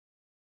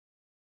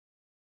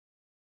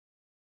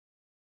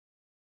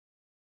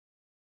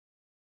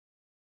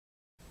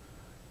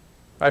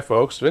Hi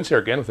folks, Vince here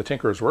again with the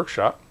Tinkerer's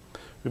Workshop.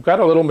 We've got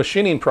a little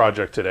machining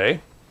project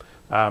today.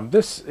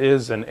 This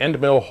is an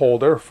end mill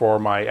holder for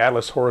my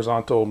Atlas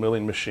horizontal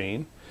milling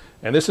machine.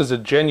 And this is a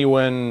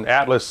genuine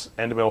Atlas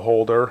end mill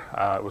holder.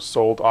 It was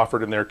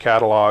offered in their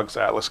catalogs,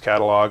 Atlas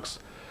catalogs.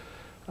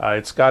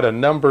 It's got a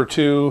number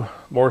 2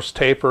 Morse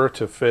taper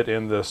to fit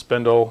in the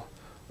spindle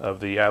of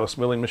the Atlas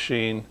milling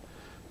machine.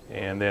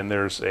 And then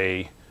there's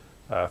a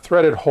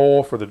threaded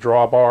hole for the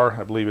drawbar.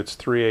 I believe it's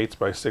 3/8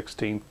 by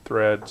 16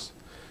 threads.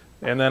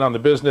 And then on the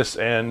business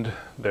end,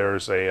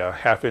 there's a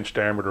 1/2 inch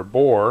diameter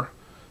bore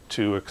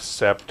to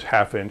accept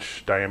 1/2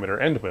 inch diameter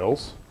end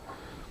mills.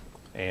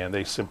 And they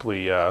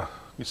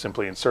you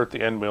simply insert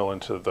the end mill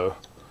into the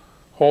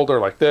holder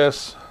like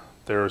this.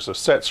 There's a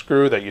set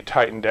screw that you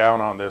tighten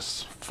down on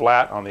this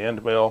flat on the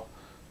end mill.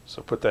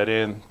 So put that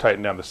in,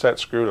 tighten down the set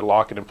screw to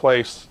lock it in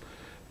place,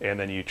 and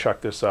then you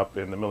chuck this up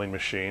in the milling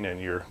machine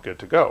and you're good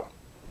to go.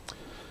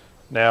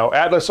 Now,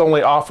 Atlas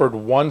only offered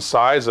one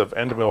size of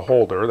end mill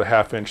holder, the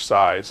 1/2 inch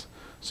size.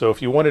 So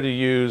if you wanted to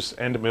use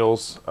end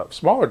mills of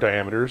smaller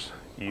diameters,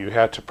 you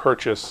had to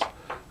purchase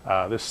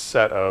this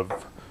set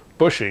of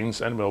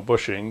bushings, end mill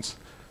bushings.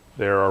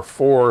 There are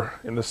 4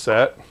 in the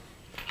set,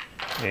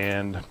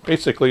 and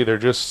basically they're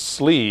just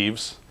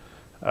sleeves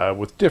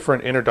with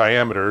different inner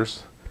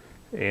diameters.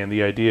 And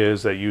the idea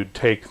is that you'd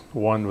take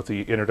one with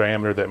the inner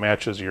diameter that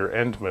matches your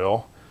end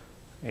mill.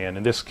 And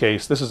in this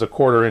case, this is a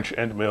 1/4 inch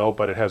end mill,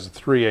 but it has a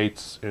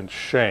 3/8 inch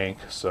shank.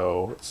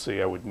 So let's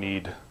see, I would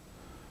need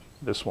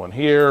this one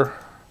here.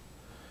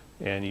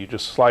 And you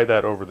just slide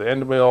that over the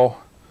end mill.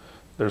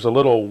 There's a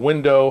little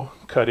window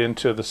cut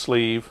into the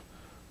sleeve.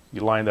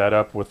 You line that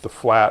up with the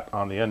flat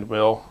on the end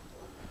mill,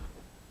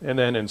 and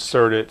then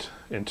insert it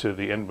into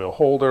the end mill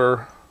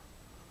holder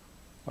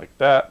like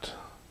that.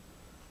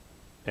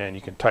 And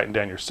you can tighten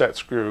down your set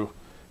screw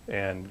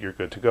and you're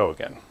good to go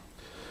again.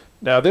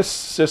 Now this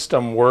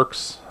system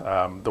works.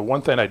 The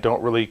one thing I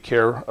don't really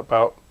care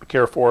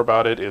for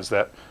about it is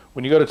that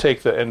when you go to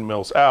take the end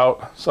mills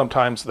out,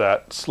 sometimes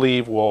that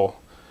sleeve will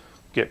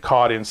get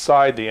caught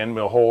inside the end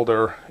mill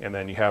holder, and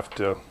then you have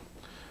to,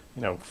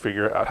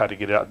 figure out how to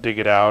get it out, dig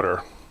it out,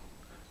 or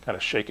kind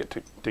of shake it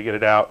to get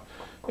it out.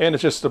 And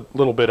it's just a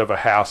little bit of a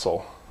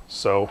hassle.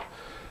 So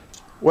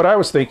what I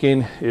was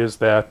thinking is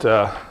that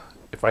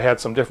if I had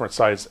some different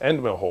size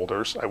end mill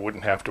holders, I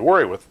wouldn't have to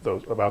worry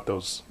about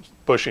those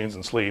bushings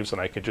and sleeves,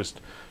 and I could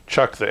just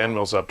chuck the end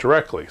mills up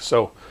directly.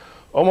 So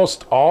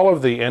almost all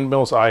of the end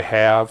mills I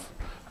have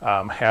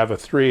a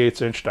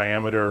 3/8 inch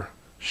diameter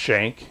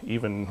shank.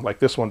 Even like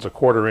this one's a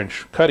 1/4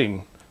 inch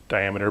cutting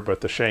diameter,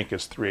 but the shank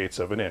is 3/8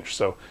 of an inch.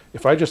 So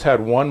if I just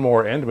had one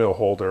more end mill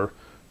holder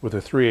with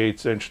a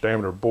 3/8 inch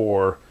diameter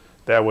bore,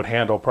 that would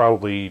handle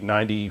probably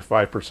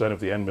 95% of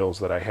the end mills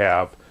that I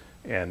have.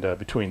 And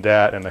between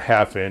that and the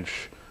 1/2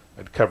 inch,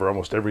 I'd cover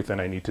almost everything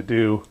I need to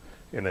do.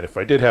 And then if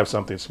I did have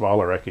something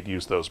smaller, I could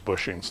use those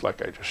bushings like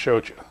I just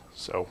showed you.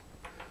 So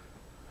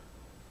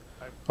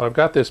well, I've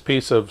got this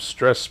piece of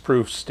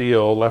stress-proof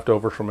steel left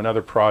over from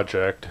another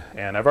project,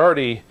 and I've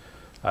already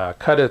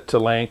cut it to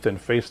length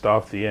and faced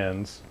off the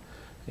ends,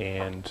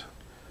 and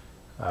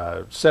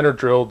center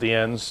drilled the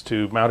ends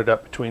to mount it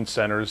up between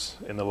centers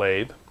in the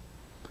lathe.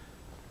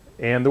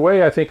 And the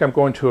way I think I'm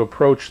going to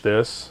approach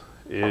this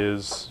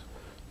is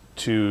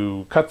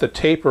to cut the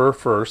taper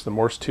first, the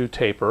Morse 2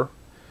 taper,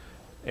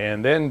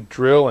 and then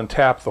drill and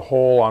tap the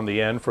hole on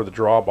the end for the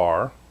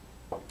drawbar.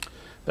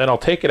 Then I'll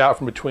take it out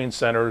from between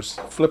centers,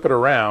 flip it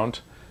around,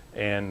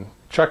 and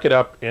chuck it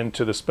up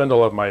into the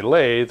spindle of my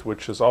lathe,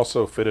 which is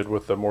also fitted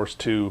with the Morse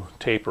 2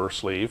 taper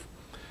sleeve.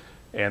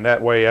 And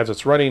that way, as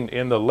it's running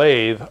in the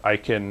lathe, I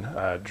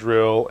can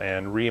drill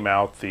and ream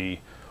out the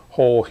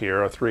hole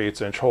here, a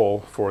 3/8 inch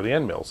hole for the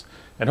end mills.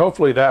 And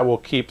hopefully that will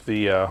keep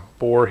the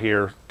bore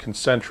here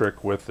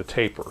concentric with the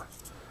taper.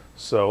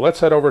 So let's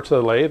head over to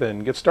the lathe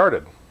and get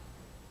started.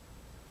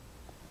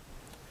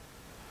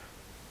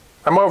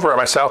 I'm over at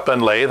my South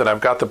Bend lathe, and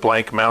I've got the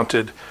blank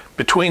mounted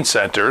between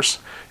centers.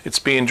 It's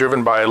being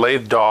driven by a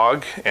lathe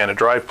dog and a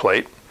drive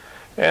plate.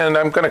 And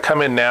I'm going to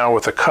come in now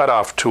with a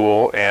cutoff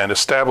tool and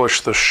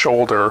establish the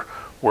shoulder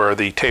where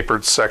the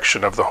tapered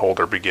section of the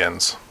holder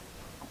begins.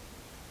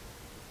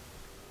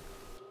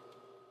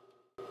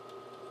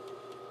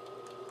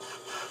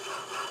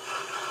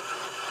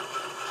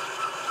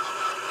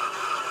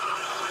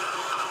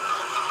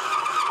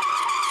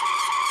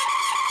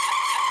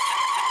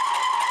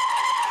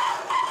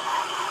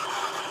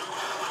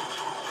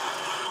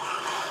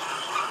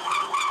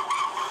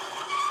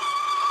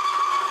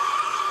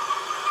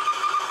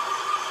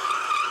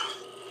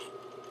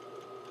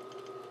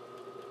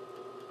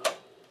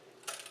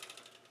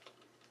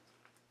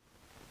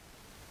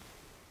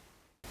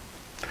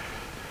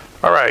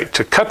 Alright,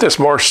 to cut this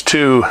Morse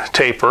 2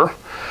 taper,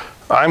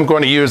 I'm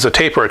going to use a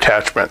taper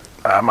attachment.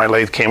 My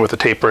lathe came with a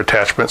taper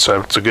attachment,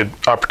 so it's a good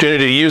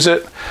opportunity to use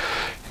it.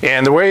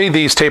 And the way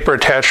these taper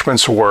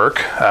attachments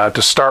work,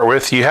 to start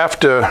with, you have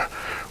to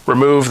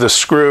remove the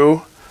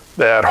screw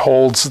that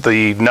holds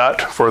the nut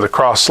for the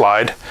cross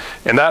slide,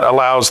 and that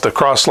allows the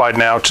cross slide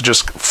now to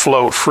just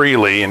float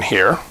freely in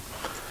here.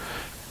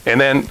 And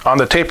then on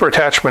the taper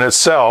attachment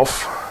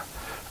itself,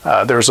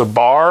 there's a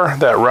bar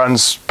that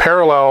runs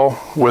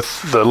parallel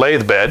with the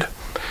lathe bed,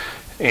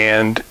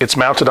 and it's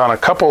mounted on a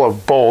couple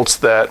of bolts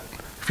that,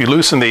 if you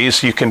loosen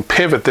these, you can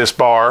pivot this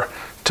bar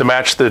to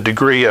match the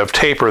degree of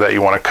taper that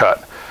you want to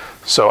cut.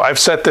 So I've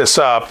set this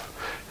up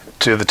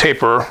to the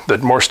taper, the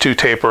Morse 2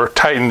 taper,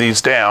 tighten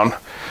these down,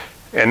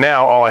 and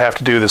now all I have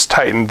to do is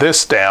tighten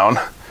this down,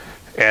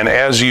 and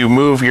as you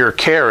move your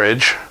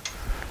carriage,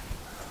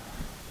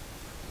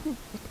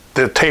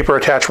 the taper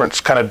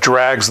attachment kind of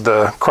drags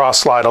the cross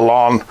slide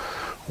along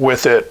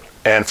with it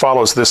and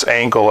follows this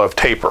angle of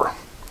taper.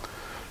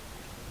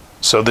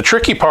 So the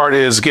tricky part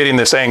is getting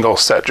this angle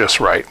set just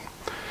right.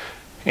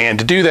 And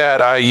to do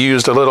that, I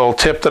used a little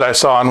tip that I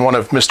saw in one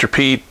of Mr.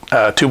 Pete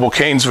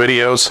Tubal-Cain's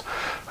videos.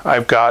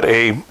 I've got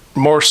a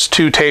Morse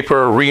 2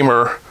 taper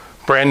reamer,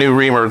 brand new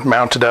reamer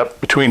mounted up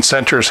between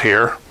centers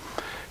here.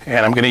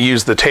 And I'm going to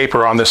use the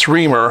taper on this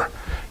reamer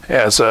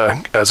as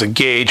a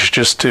gauge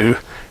just to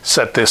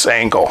set this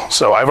angle.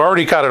 So I've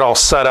already got it all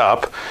set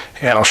up,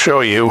 and I'll show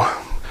you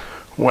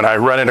when I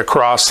run it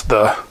across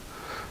the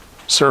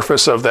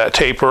surface of that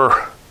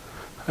taper.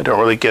 I don't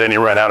really get any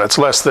run out. It's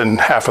less than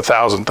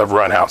 1/1000th of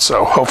run out,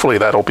 so hopefully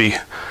that'll be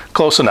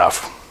close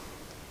enough.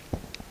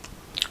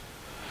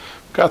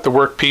 Got the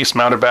workpiece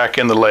mounted back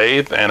in the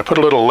lathe, and I put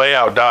a little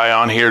layout die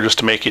on here just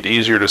to make it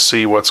easier to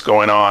see what's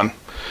going on.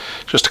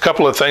 Just a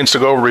couple of things to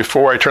go over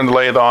before I turn the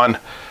lathe on.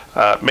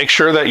 Make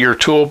sure that your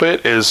tool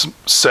bit is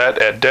set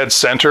at dead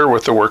center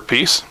with the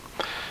workpiece.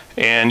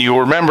 And you'll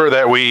remember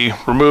that we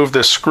removed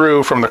this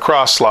screw from the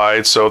cross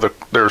slide, so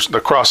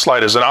the cross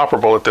slide is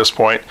inoperable at this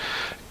point.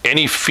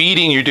 Any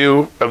feeding you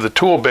do of the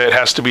tool bit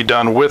has to be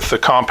done with the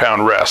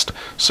compound rest.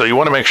 So you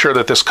want to make sure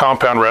that this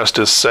compound rest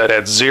is set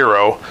at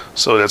 0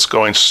 so that it's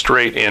going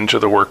straight into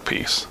the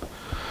workpiece.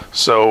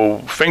 So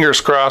fingers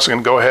crossed, I'm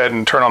going to go ahead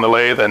and turn on the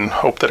lathe and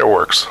hope that it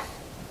works.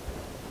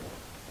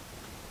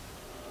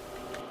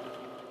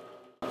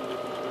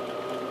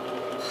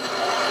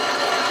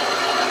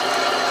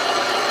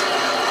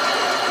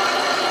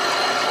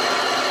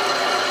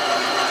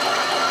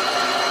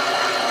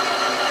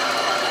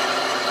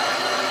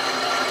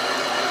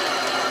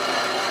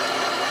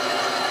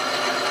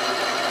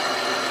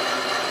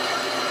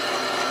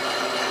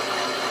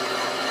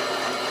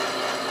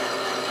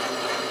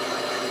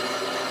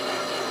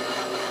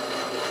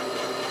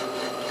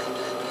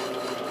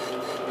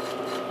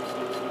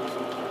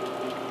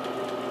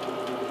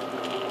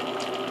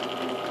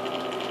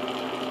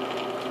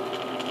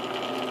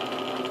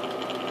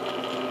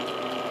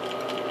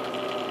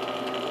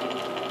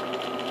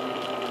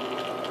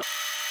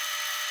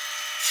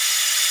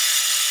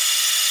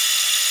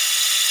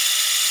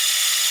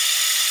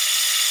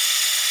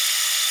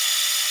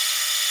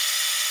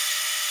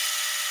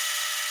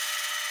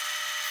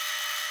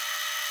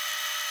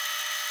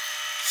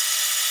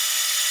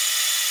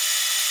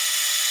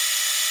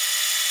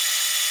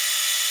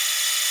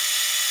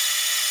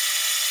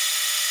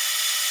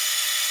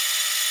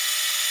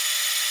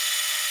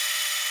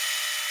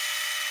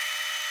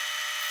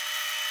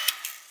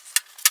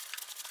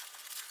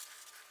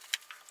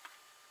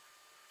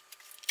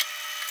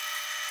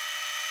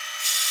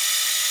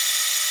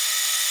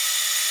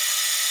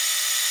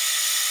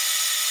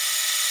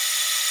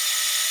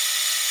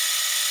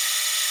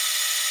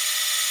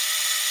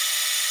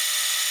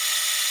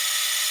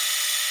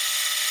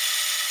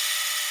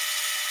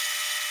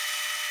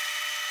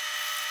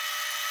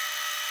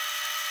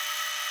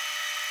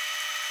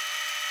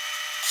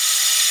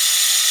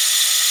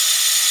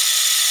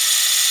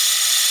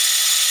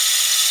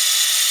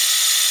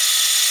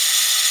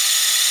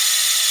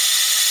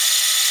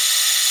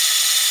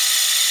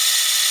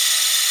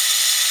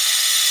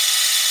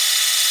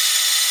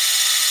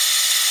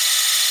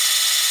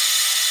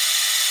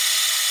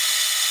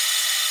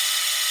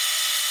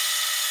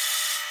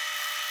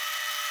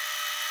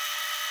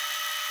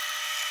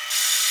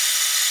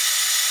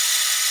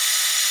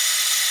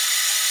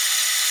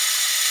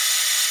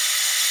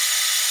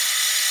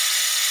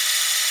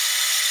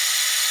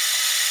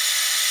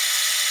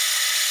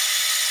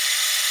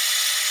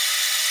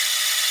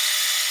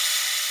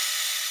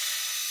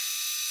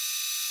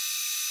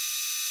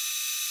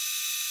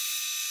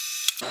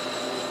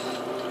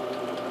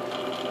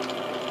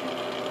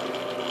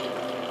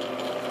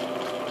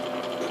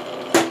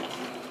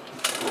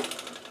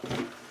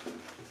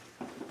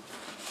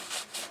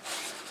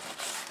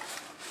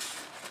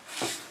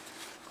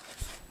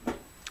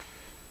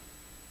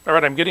 All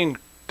right, I'm getting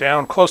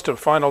down close to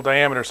final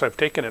diameter, so I've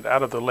taken it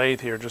out of the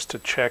lathe here just to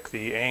check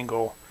the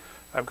angle.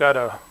 I've got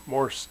a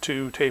Morse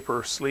 2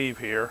 taper sleeve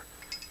here,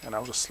 and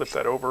I'll just slip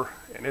that over,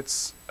 and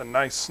it's a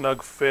nice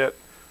snug fit,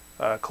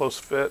 close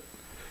fit.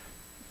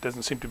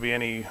 Doesn't seem to be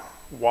any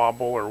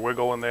wobble or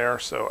wiggle in there,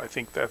 so I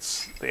think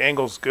the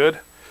angle's good.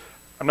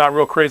 I'm not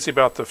real crazy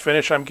about the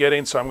finish I'm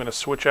getting, so I'm going to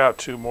switch out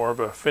to more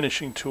of a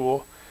finishing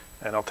tool,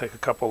 and I'll take a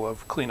couple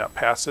of cleanup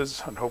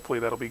passes, and hopefully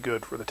that'll be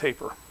good for the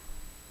taper.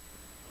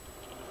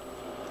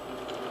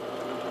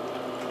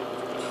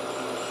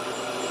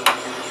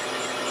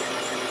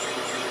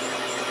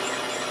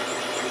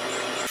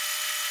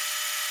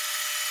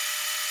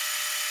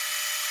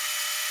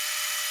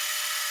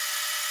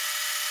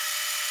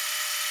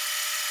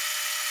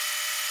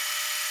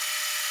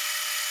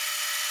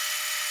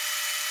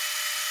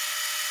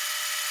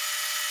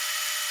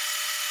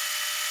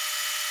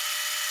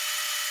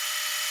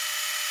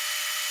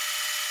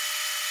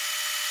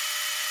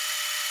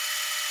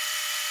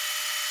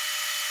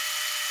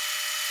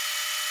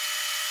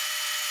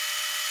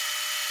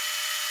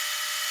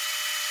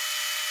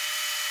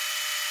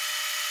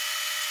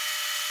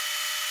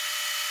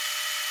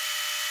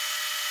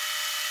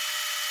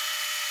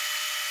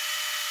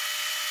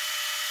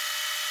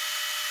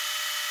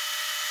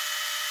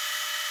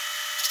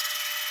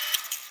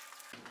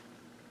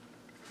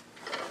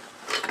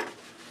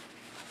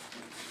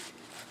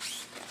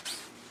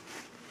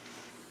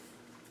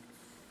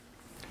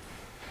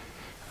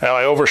 Now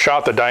I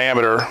overshot the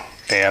diameter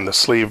and the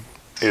sleeve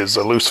is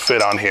a loose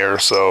fit on here,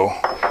 so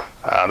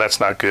that's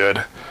not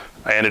good.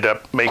 I ended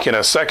up making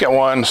a second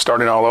one,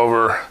 starting all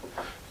over,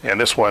 and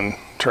this one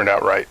turned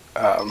out right.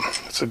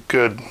 It's a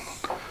good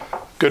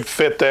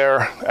fit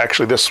there.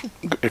 Actually, this,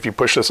 if you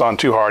push this on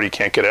too hard, you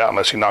can't get it out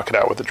unless you knock it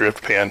out with a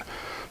drift pin.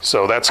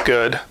 So that's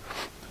good.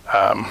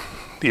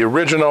 The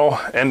original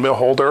end mill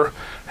holder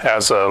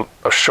has a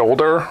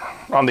shoulder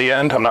on the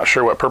end. I'm not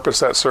sure what purpose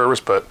that serves,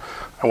 but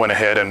I went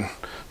ahead and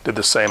did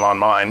the same on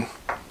mine.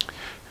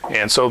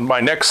 And so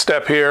my next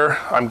step here,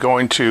 I'm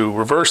going to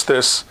reverse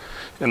this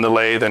in the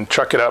lathe and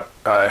chuck it up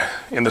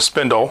in the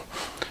spindle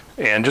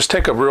and just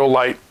take a real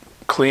light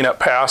cleanup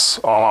pass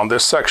on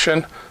this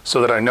section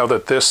so that I know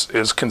that this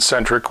is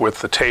concentric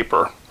with the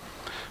taper.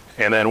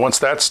 And then once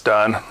that's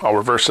done, I'll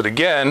reverse it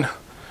again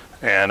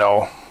and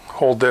I'll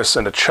hold this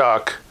in a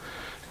chuck,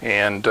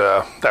 and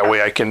that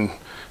way I can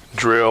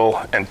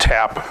drill and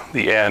tap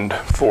the end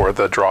for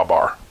the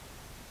drawbar.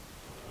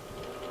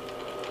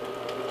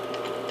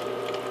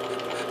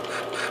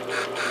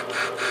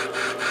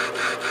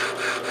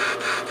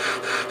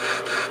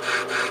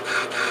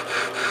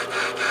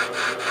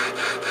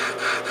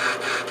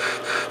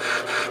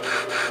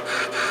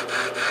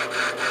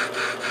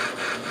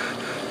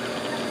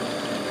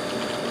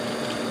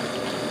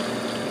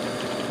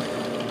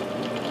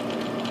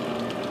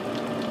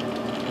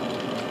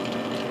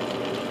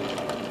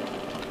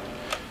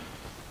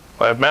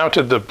 I've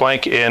mounted the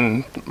blank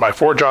in my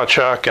 4-jaw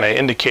chuck and I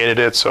indicated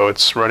it so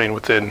it's running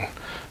within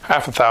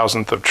 1/2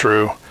 thousandth of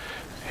true,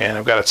 and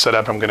I've got it set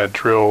up. I'm going to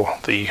drill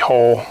the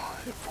hole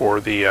for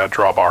the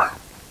drawbar.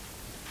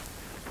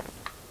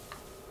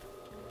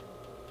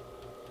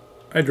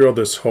 I drilled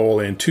this hole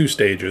in 2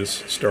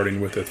 stages,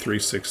 starting with a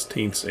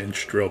 3/16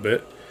 inch drill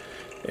bit,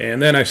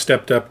 and then I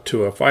stepped up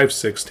to a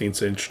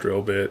 5/16 inch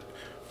drill bit,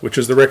 which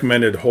is the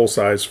recommended hole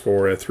size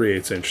for a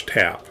 3/8 inch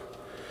tap.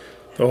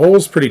 The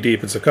hole's pretty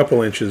deep, it's a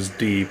couple inches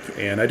deep,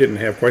 and I didn't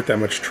have quite that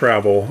much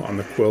travel on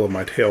the quill of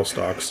my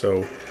tailstock,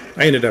 so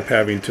I ended up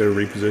having to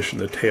reposition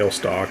the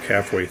tailstock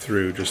halfway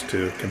through just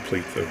to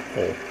complete the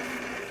hole.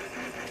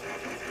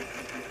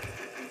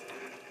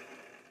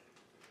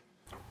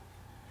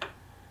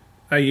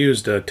 I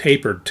used a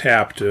tapered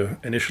tap to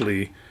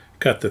initially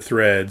cut the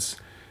threads,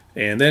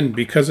 and then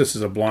because this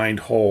is a blind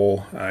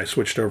hole, I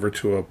switched over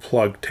to a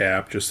plug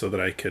tap just so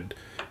that I could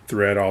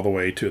thread all the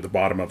way to the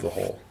bottom of the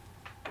hole.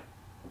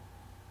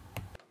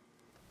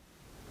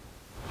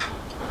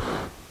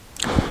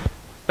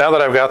 Now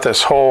that I've got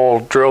this hole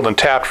drilled and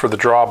tapped for the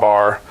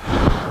drawbar,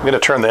 I'm going to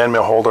turn the end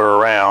mill holder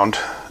around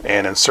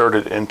and insert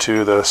it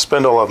into the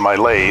spindle of my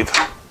lathe.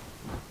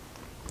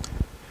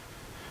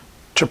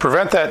 To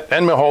prevent that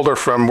end mill holder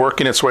from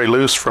working its way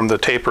loose from the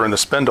taper in the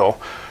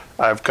spindle,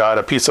 I've got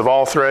a piece of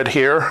all thread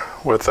here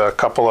with a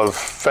couple of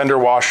fender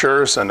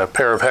washers and a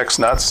pair of hex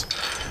nuts.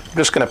 I'm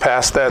just going to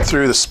pass that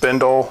through the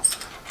spindle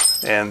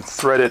and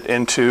thread it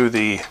into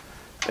the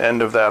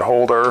end of that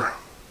holder,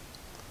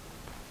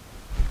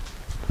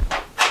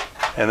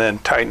 and then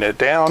tighten it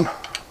down.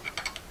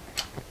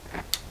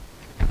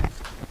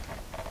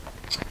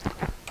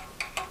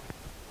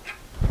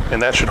 And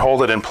that should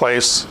hold it in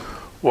place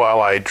while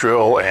I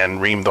drill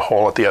and ream the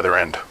hole at the other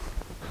end.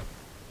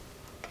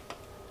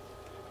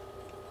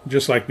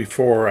 Just like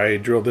before, I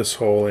drilled this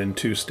hole in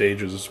 2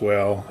 stages as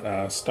well,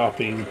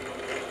 stopping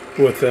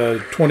with a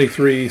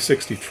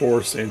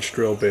 23/64 inch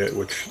drill bit,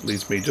 which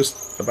leaves me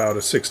just about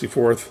a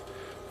 1/64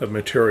 of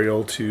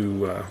material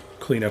to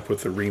clean up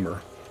with the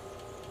reamer.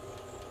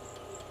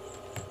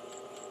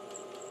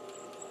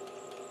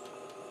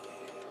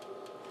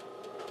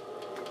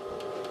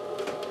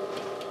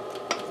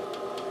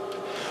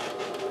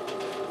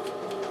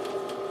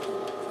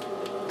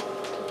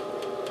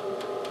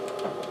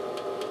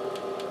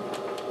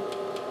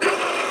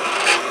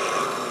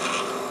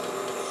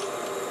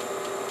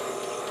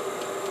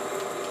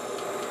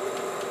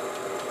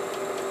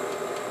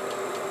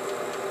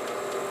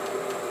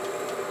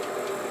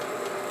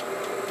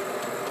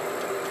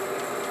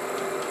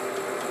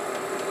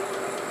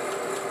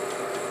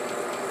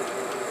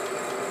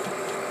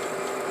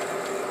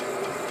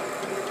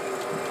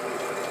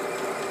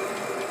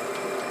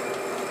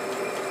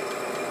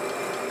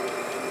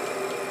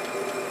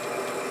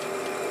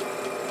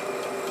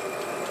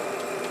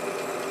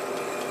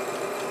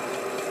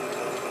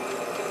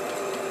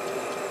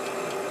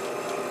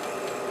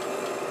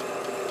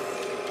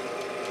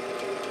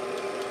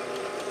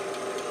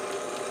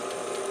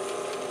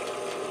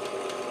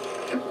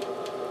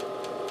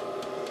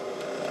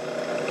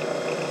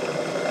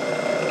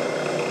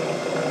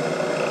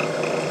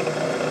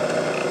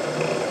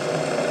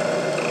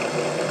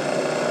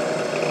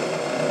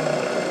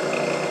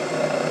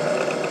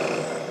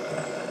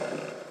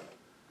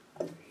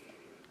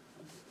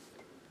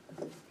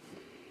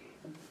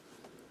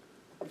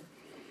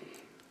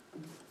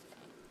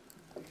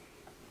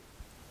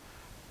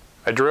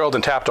 I drilled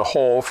and tapped a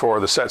hole for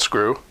the set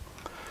screw.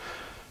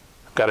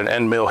 I've got an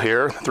end mill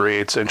here,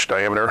 3/8 inch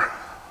diameter,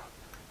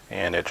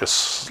 and it just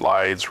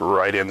slides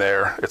right in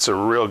there. It's a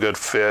real good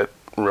fit.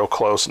 real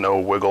close, no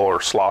wiggle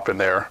or slop in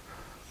there.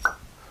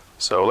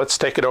 So let's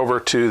take it over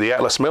to the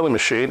Atlas milling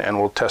machine and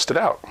we'll test it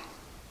out.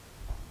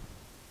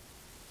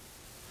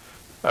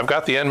 I've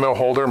got the end mill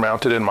holder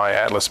mounted in my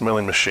Atlas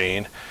milling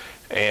machine,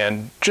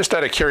 and just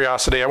out of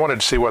curiosity I wanted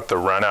to see what the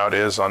runout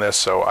is on this,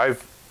 so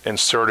I've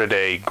inserted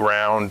a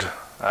ground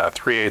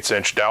 3/8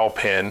 inch dowel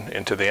pin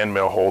into the end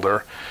mill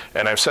holder,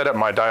 and I've set up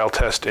my dial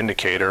test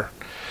indicator,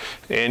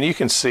 and you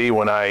can see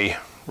when I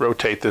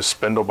rotate this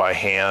spindle by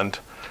hand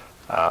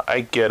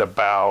I get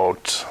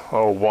about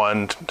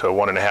 1 to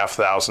 1.5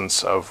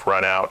 thousandths of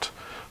run out.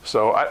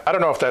 So I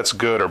don't know if that's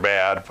good or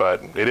bad,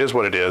 but it is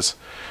what it is.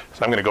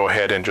 So I'm going to go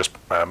ahead and just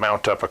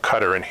mount up a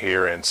cutter in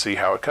here and see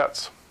how it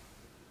cuts.